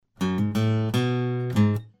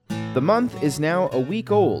The month is now a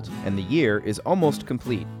week old, and the year is almost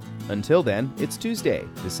complete. Until then, it's Tuesday,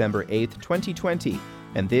 December 8th, 2020,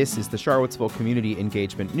 and this is the Charlottesville Community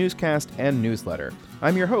Engagement Newscast and Newsletter.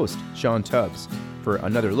 I'm your host, Sean Tubbs, for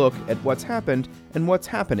another look at what's happened and what's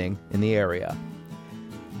happening in the area.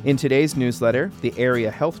 In today's newsletter, the area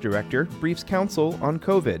health director briefs council on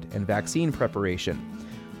COVID and vaccine preparation.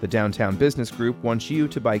 The downtown business group wants you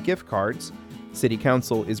to buy gift cards. City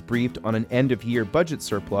Council is briefed on an end-of-year budget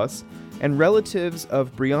surplus, and relatives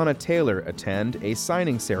of Breonna Taylor attend a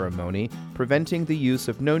signing ceremony preventing the use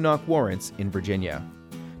of no-knock warrants in Virginia.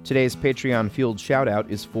 Today's Patreon-fueled shout-out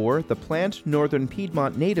is for the Plant Northern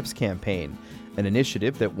Piedmont Natives campaign, an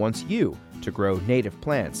initiative that wants you to grow native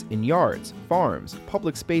plants in yards, farms,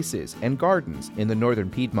 public spaces, and gardens in the northern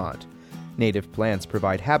Piedmont. Native plants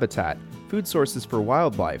provide habitat, food sources for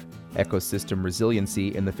wildlife, ecosystem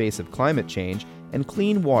resiliency in the face of climate change, and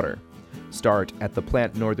clean water. Start at the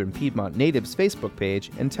Plant Northern Piedmont Natives Facebook page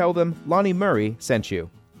and tell them Lonnie Murray sent you.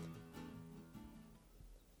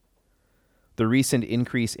 The recent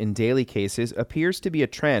increase in daily cases appears to be a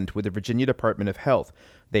trend with the Virginia Department of Health.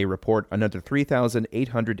 They report another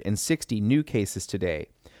 3,860 new cases today.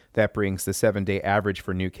 That brings the 7-day average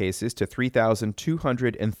for new cases to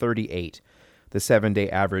 3,238. The 7-day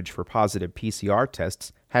average for positive PCR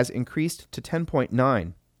tests has increased to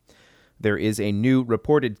 10.9. There is a new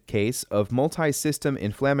reported case of multi-system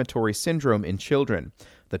inflammatory syndrome in children,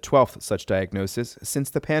 the 12th such diagnosis since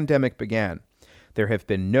the pandemic began. There have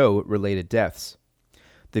been no related deaths.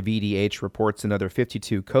 The VDH reports another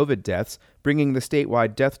 52 COVID deaths, bringing the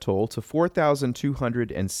statewide death toll to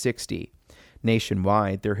 4,260.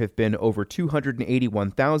 Nationwide, there have been over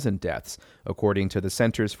 281,000 deaths, according to the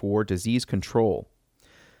Centers for Disease Control.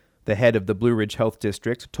 The head of the Blue Ridge Health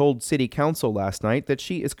District told City Council last night that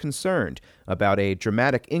she is concerned about a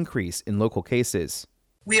dramatic increase in local cases.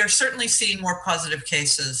 We are certainly seeing more positive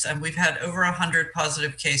cases, and we've had over 100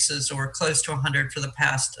 positive cases, or close to 100 for the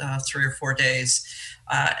past 3 or 4 days.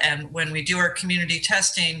 And when we do our community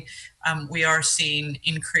testing, we are seeing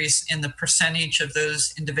increase in the percentage of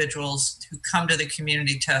those individuals who come to the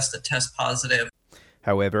community test that test positive.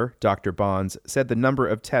 However, Dr. Bonds said the number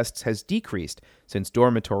of tests has decreased since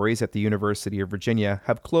dormitories at the University of Virginia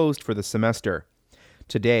have closed for the semester.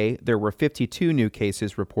 Today, there were 52 new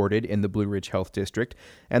cases reported in the Blue Ridge Health District,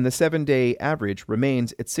 and the 7-day average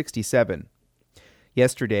remains at 67.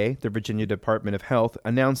 Yesterday, the Virginia Department of Health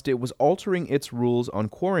announced it was altering its rules on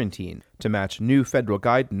quarantine to match new federal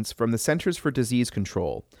guidance from the Centers for Disease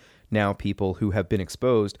Control. Now, people who have been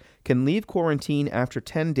exposed can leave quarantine after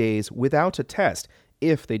 10 days without a test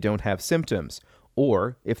if they don't have symptoms,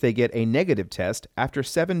 or if they get a negative test after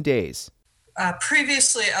 7 days.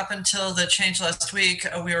 Previously, up until the change last week,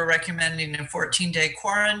 we were recommending a 14-day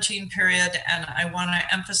quarantine period, and I want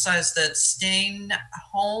to emphasize that staying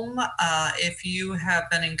home, if you have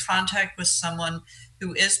been in contact with someone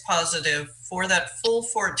who is positive for that full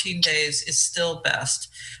 14 days, is still best.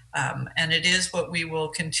 And it is what we will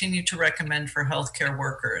continue to recommend for healthcare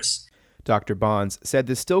workers. Dr. Bonds said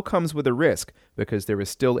this still comes with a risk because there is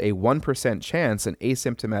still a 1% chance an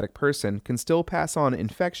asymptomatic person can still pass on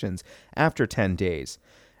infections after 10 days.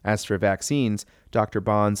 As for vaccines, Dr.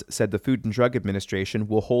 Bonds said the Food and Drug Administration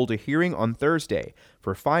will hold a hearing on Thursday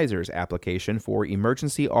for Pfizer's application for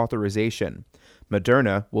emergency authorization.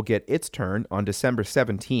 Moderna will get its turn on December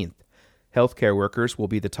 17th. Healthcare workers will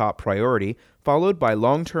be the top priority, followed by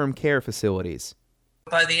long-term care facilities.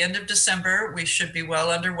 By the end of December, we should be well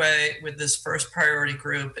underway with this first priority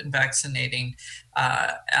group in vaccinating.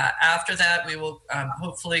 After that, we will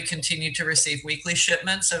hopefully continue to receive weekly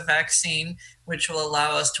shipments of vaccine, which will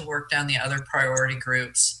allow us to work down the other priority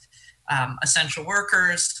groups. Essential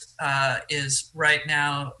workers is right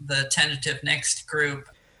now the tentative next group.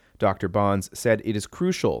 Dr. Bonds said it is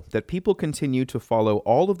crucial that people continue to follow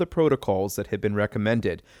all of the protocols that have been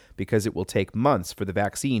recommended because it will take months for the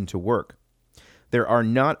vaccine to work. There are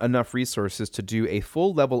not enough resources to do a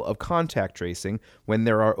full level of contact tracing when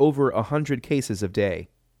there are over 100 cases a day.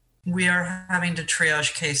 We are having to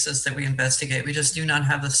triage cases that we investigate. We just do not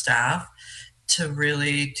have the staff to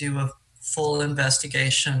really do a full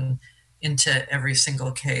investigation into every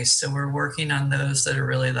single case. So we're working on those that are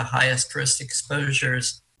really the highest risk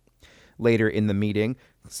exposures. Later in the meeting,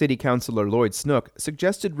 City Councilor Lloyd Snook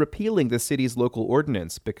suggested repealing the city's local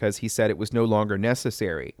ordinance because he said it was no longer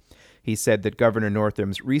necessary. He said that Governor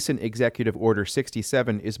Northam's recent Executive Order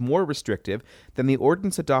 67 is more restrictive than the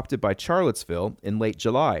ordinance adopted by Charlottesville in late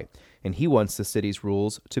July, and he wants the city's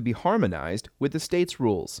rules to be harmonized with the state's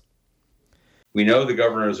rules. We know the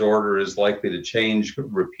governor's order is likely to change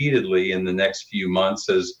repeatedly in the next few months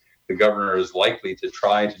as the governor is likely to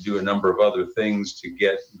try to do a number of other things to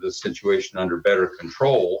get the situation under better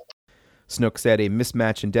control. Snook said a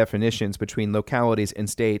mismatch in definitions between localities and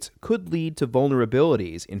states could lead to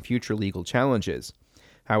vulnerabilities in future legal challenges.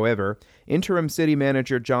 However, interim city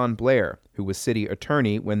manager John Blair, who was city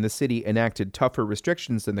attorney when the city enacted tougher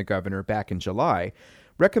restrictions than the governor back in July,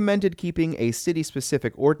 recommended keeping a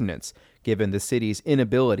city-specific ordinance, given the city's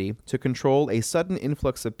inability to control a sudden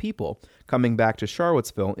influx of people coming back to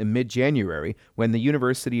Charlottesville in mid-January when the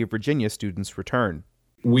University of Virginia students return.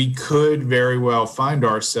 We could very well find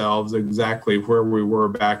ourselves exactly where we were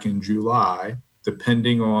back in July,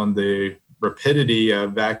 depending on the rapidity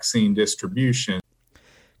of vaccine distribution.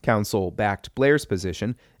 Council backed Blair's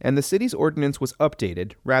position, and the city's ordinance was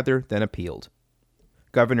updated rather than appealed.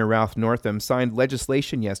 Governor Ralph Northam signed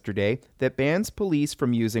legislation yesterday that bans police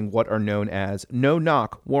from using what are known as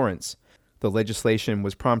no-knock warrants. The legislation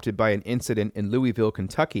was prompted by an incident in Louisville,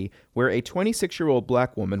 Kentucky, where a 26-year-old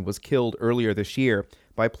black woman was killed earlier this year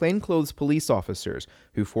by plainclothes police officers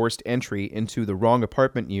who forced entry into the wrong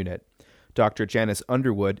apartment unit. Dr. Janice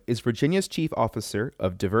Underwood is Virginia's Chief Officer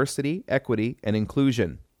of Diversity, Equity, and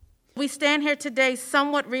Inclusion. We stand here today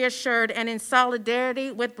somewhat reassured and in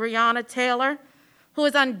solidarity with Breonna Taylor, who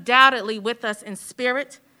is undoubtedly with us in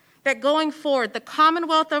spirit, that going forward, the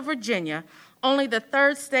Commonwealth of Virginia, only the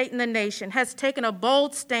third state in the nation, has taken a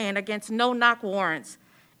bold stand against no-knock warrants,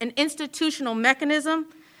 an institutional mechanism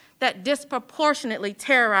that disproportionately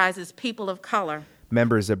terrorizes people of color.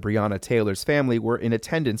 Members of Breonna Taylor's family were in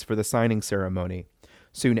attendance for the signing ceremony.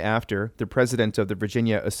 Soon after, the president of the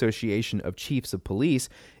Virginia Association of Chiefs of Police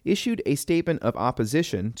issued a statement of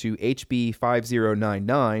opposition to HB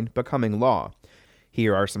 5099 becoming law.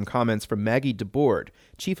 Here are some comments from Maggie DeBoard,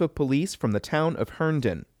 Chief of Police from the town of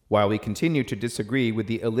Herndon. While we continue to disagree with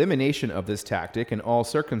the elimination of this tactic in all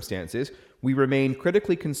circumstances, we remain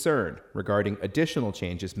critically concerned regarding additional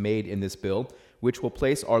changes made in this bill, which will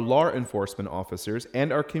place our law enforcement officers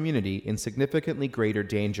and our community in significantly greater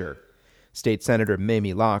danger. State Senator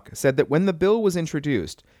Mamie Locke said that when the bill was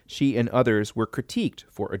introduced, she and others were critiqued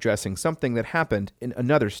for addressing something that happened in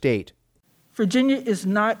another state. Virginia is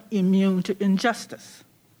not immune to injustice.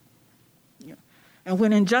 And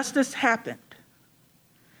when injustice happened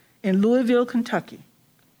in Louisville, Kentucky,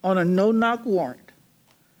 on a no-knock warrant,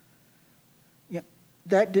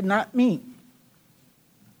 that did not mean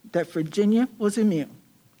that Virginia was immune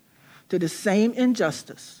to the same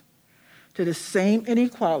injustice, to the same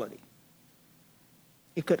inequality.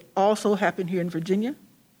 It could also happen here in Virginia,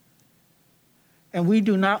 and we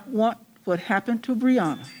do not want what happened to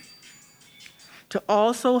Breonna to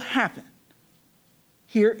also happen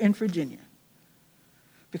here in Virginia,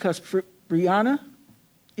 because Breonna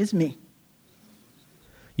is me.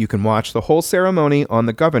 You can watch the whole ceremony on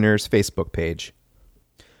the governor's Facebook page.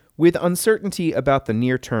 With uncertainty about the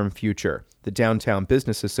near-term future, the Downtown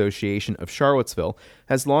Business Association of Charlottesville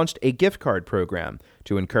has launched a gift card program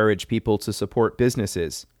to encourage people to support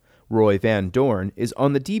businesses. Roy Van Dorn is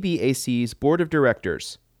on the DBAC's board of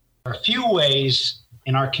directors. There are a few ways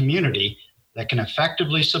in our community that can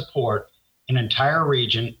effectively support an entire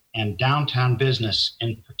region and downtown business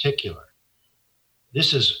in particular.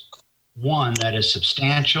 This is one that is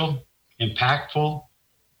substantial, impactful,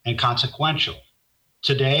 and consequential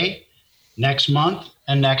today, next month,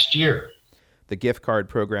 and next year. The gift card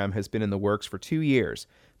program has been in the works for 2 years.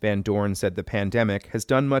 Van Dorn said the pandemic has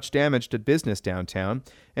done much damage to business downtown,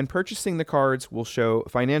 and purchasing the cards will show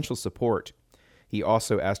financial support. He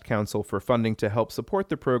also asked council for funding to help support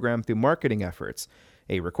the program through marketing efforts,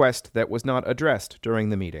 a request that was not addressed during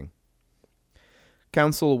the meeting.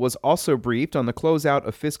 Council was also briefed on the closeout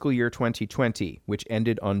of fiscal year 2020, which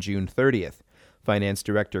ended on June 30th. Finance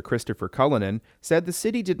Director Christopher Cullinan said the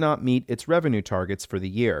city did not meet its revenue targets for the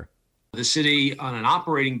year. The city, on an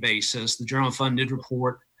operating basis, the general fund did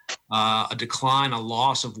report a decline, a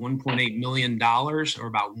loss of $1.8 million, or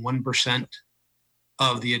about 1%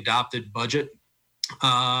 of the adopted budget.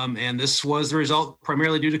 And this was the result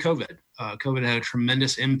primarily due to COVID. COVID had a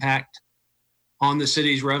tremendous impact on the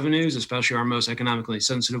city's revenues, especially our most economically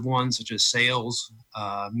sensitive ones, such as sales,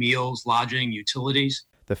 meals, lodging, utilities.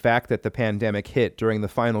 The fact that the pandemic hit during the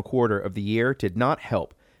final quarter of the year did not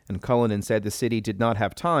help, and Cullinan said the city did not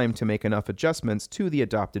have time to make enough adjustments to the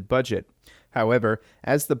adopted budget. However,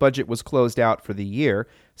 as the budget was closed out for the year,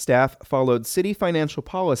 staff followed city financial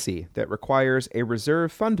policy that requires a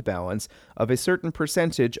reserve fund balance of a certain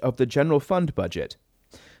percentage of the general fund budget.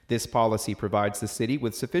 This policy provides the city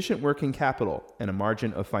with sufficient working capital and a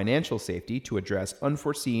margin of financial safety to address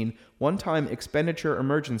unforeseen, one-time expenditure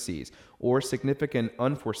emergencies or significant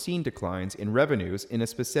unforeseen declines in revenues in a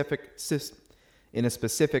specific in a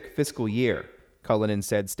specific fiscal year. Cullinan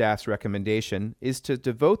said staff's recommendation is to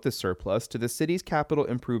devote the surplus to the city's capital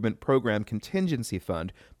improvement program contingency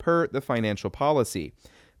fund per the financial policy.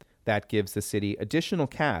 That gives the city additional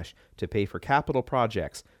cash to pay for capital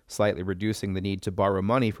projects, slightly reducing the need to borrow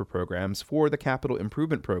money for programs for the capital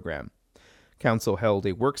improvement program. Council held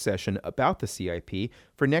a work session about the CIP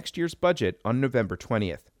for next year's budget on November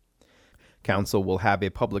 20th. Council will have a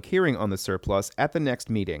public hearing on the surplus at the next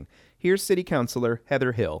meeting. Here's City Councilor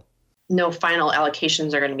Heather Hill. No final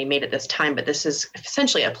allocations are going to be made at this time, but this is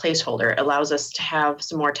essentially a placeholder. It allows us to have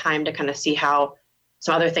some more time to kind of see how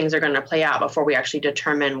some other things are going to play out before we actually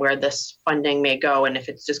determine where this funding may go and if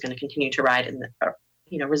it's just going to continue to reside in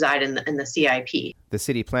the CIP. The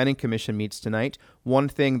City Planning Commission meets tonight. One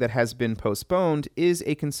thing that has been postponed is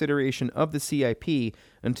a consideration of the CIP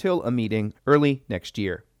until a meeting early next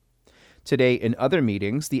year. Today, in other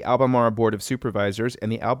meetings, the Albemarle Board of Supervisors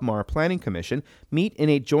and the Albemarle Planning Commission meet in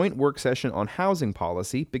a joint work session on housing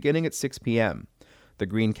policy beginning at 6 p.m. The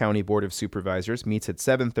Greene County Board of Supervisors meets at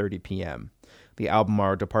 7:30 p.m. The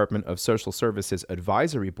Albemarle Department of Social Services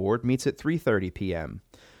Advisory Board meets at 3:30 p.m.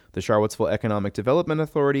 The Charlottesville Economic Development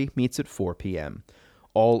Authority meets at 4 p.m.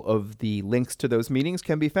 All of the links to those meetings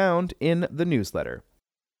can be found in the newsletter.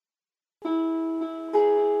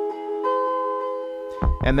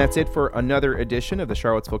 And that's it for another edition of the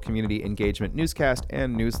Charlottesville Community Engagement Newscast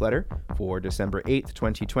and Newsletter for December 8th,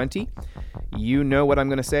 2020. You know what I'm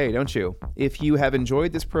going to say, don't you? If you have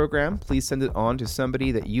enjoyed this program, please send it on to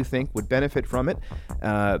somebody that you think would benefit from it.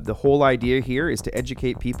 The whole idea here is to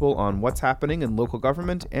educate people on what's happening in local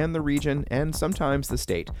government and the region and sometimes the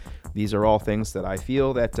state. These are all things that I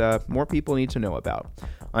feel that more people need to know about.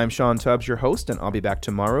 I'm Sean Tubbs, your host, and I'll be back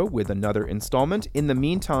tomorrow with another installment. In the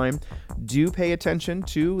meantime, do pay attention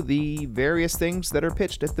to the various things that are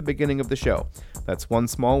pitched at the beginning of the show. That's one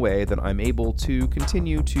small way that I'm able to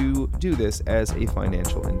continue to do this as a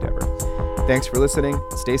financial endeavor. Thanks for listening.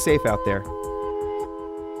 Stay safe out there.